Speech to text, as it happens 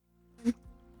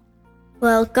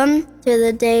Welcome to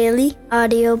the Daily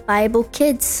Audio Bible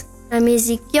Kids. I'm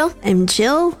Ezekiel. I'm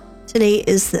Jill. Today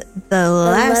is the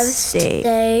last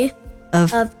day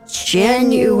of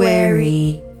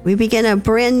January. We begin a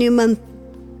brand new month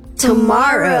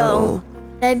tomorrow.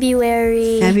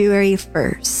 February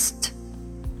 1st.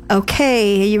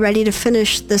 Okay, are you ready to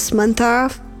finish this month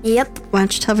off? Yep. Why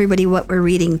don't you tell everybody what we're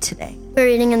reading today? We're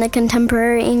reading in the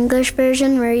Contemporary English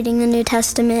Version. We're reading the New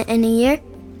Testament in a year.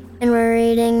 And we're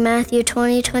reading Matthew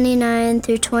 20:29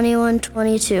 through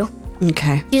 21:22.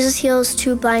 Okay. Jesus heals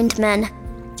 2 blind men.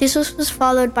 Jesus was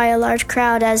followed by a large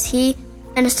crowd as he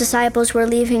and his disciples were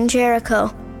leaving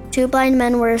Jericho. 2 blind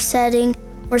men were sitting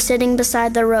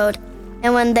beside the road.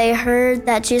 And when they heard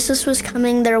that Jesus was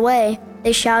coming their way,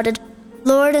 they shouted,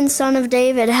 "Lord and Son of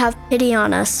David, have pity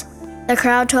on us." The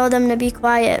crowd told them to be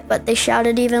quiet, but they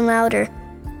shouted even louder,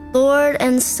 "Lord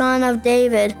and Son of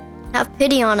David, have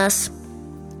pity on us."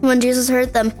 When Jesus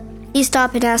heard them, he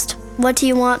stopped and asked, "What do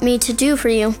you want me to do for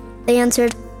you?" They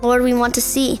answered, "Lord, we want to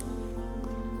see."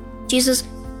 Jesus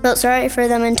felt sorry for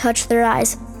them and touched their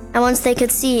eyes. And once they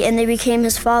could see, and they became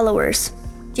his followers.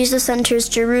 Jesus enters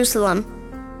Jerusalem.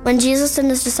 When Jesus and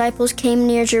his disciples came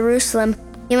near Jerusalem,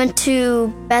 he went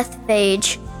to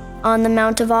Bethphage on the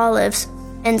Mount of Olives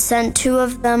and sent 2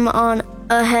 of them on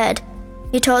ahead.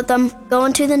 He told them, "Go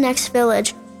into the next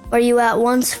village, where you at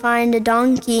once find a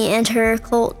donkey and her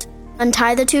colt.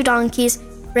 Untie the 2 donkeys,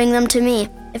 bring them to me.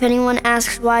 If anyone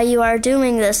asks why you are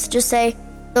doing this, just say,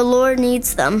 'The Lord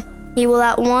needs them.' He will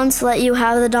at once let you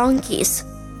have the donkeys."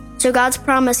 So God's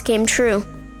promise came true.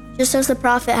 Just as the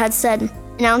prophet had said,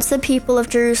 "Announce the people of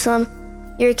Jerusalem,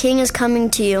 your king is coming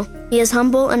to you. He is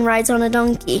humble and rides on a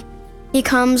donkey. He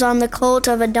comes on the colt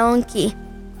of a donkey."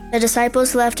 The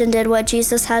disciples left and did what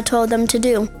Jesus had told them to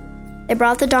do. They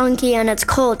brought the donkey and its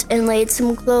colt and laid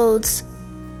some clothes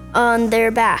on their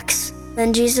backs.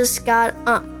 Then Jesus got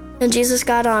on.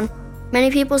 Many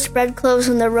people spread clothes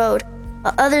on the road,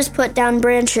 while others put down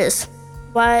branches,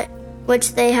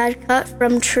 which they had cut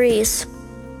from trees.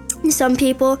 Some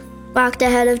people walked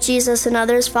ahead of Jesus and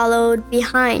others followed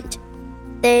behind.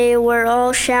 They were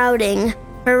all shouting,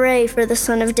 "Hooray for the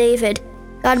Son of David!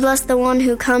 God bless the one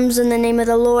who comes in the name of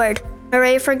the Lord!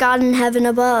 Hooray for God in heaven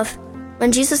above!"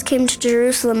 When Jesus came to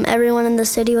Jerusalem, everyone in the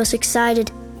city was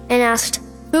excited and asked,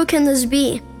 "Who can this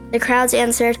be?" The crowds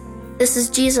answered, "This is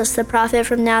Jesus, the prophet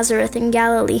from Nazareth in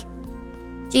Galilee."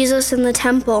 Jesus in the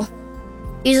temple.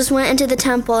 Jesus went into the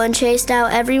temple and chased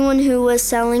out everyone who was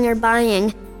selling or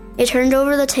buying. He turned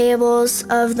over the tables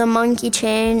of the money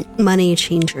changers,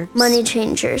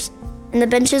 and the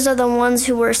benches of the ones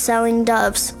who were selling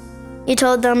doves. He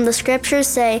told them, "The scriptures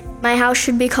say, 'My house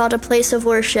should be called a place of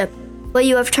worship,' but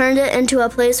you have turned it into a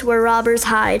place where robbers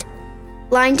hide."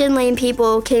 Blind and lame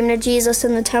people came to Jesus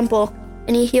in the temple,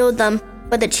 and he healed them.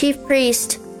 But the chief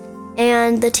priests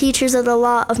and the teachers of the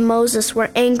law of Moses were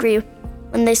angry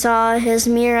when they saw his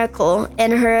miracle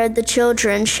and heard the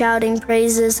children shouting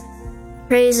praises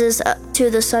to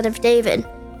the Son of David.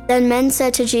 Then men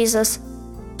said to Jesus,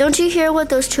 "Don't you hear what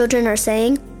those children are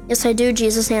saying?" "Yes, I do,"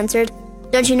 Jesus answered.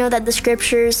 "Don't you know that the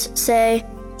scriptures say,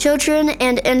 'Children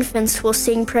and infants will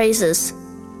sing praises'?"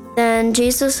 Then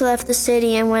Jesus left the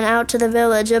city and went out to the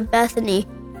village of Bethany,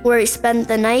 where he spent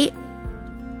the night.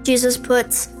 Jesus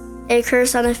puts a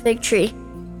curse on a fig tree.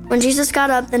 When Jesus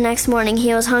got up the next morning,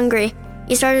 he was hungry.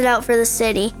 He started out for the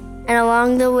city, and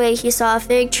along the way he saw a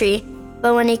fig tree,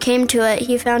 but when he came to it,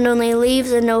 he found only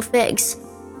leaves and no figs.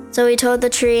 So he told the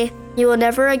tree, "You will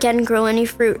never again grow any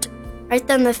fruit." Right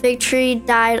then the fig tree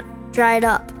dried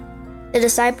up. The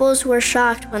disciples were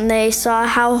shocked when they saw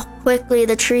how quickly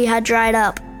the tree had dried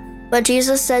up. But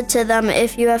Jesus said to them,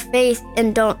 "If you have faith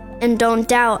and don't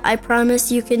doubt, I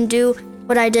promise you can do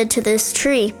what I did to this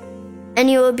tree, and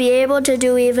you will be able to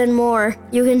do even more.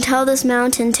 You can tell this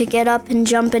mountain to get up and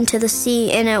jump into the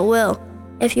sea, and it will.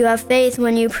 If you have faith,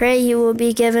 when you pray, you will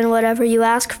be given whatever you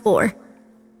ask for."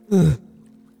 Do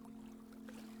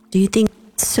you think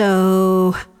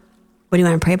so? What do you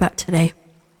want to pray about today?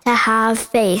 To have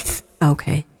faith.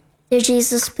 Okay. Dear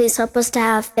Jesus, please help us to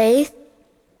have faith,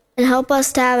 and help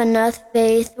us to have enough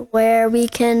faith where we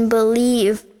can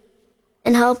believe,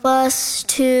 and help us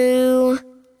to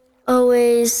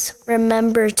always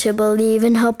remember to believe,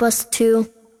 and help us to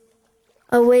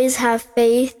always have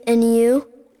faith in you,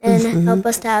 and help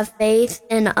us to have faith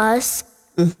in us.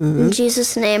 In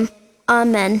Jesus' name,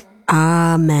 amen.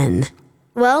 Amen.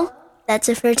 Well, that's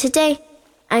it for today.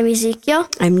 I'm Ezekiel.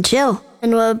 I'm Jill.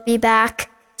 And we'll be back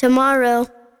tomorrow.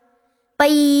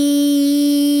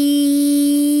 Bye.